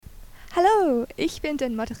Hallo, ich bin der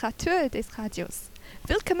Moderator des Radios.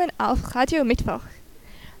 Willkommen auf Radio Mittwoch.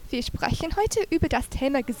 Wir sprechen heute über das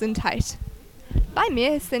Thema Gesundheit. Bei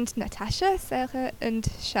mir sind Natascha, Sarah und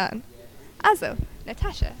Sean. Also,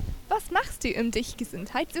 Natascha, was machst du, um dich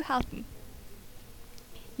Gesundheit zu halten?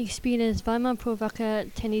 Ich spiele zweimal pro Woche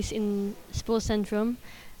Tennis im Sportzentrum.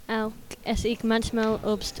 Auch esse ich manchmal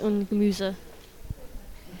Obst und Gemüse.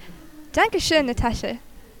 Dankeschön, Natascha.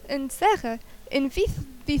 Und Sarah,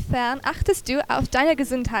 inwiefern achtest du auf deine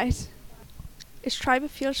Gesundheit? Ich treibe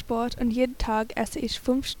viel Sport und jeden Tag esse ich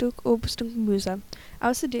 5 Stück Obst und Gemüse.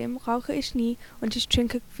 Außerdem rauche ich nie und ich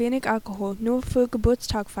trinke wenig Alkohol, nur für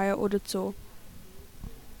Geburtstagfeier oder so.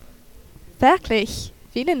 Wirklich,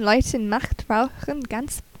 vielen Leuten macht Rauchen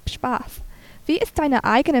ganz Spaß. Wie ist deine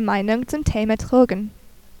eigene Meinung zum Thema Drogen?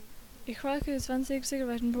 Ich rauche 20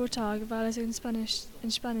 Zigaretten pro Tag, weil es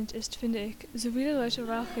entspannend ist, finde ich. So viele Leute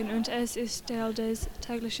rauchen und es ist Teil des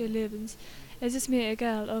täglichen Lebens. Es ist mir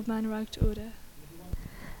egal, ob man raucht oder.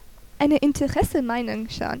 Eine Interesse-Meinung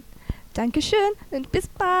schon. Dankeschön und bis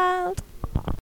bald!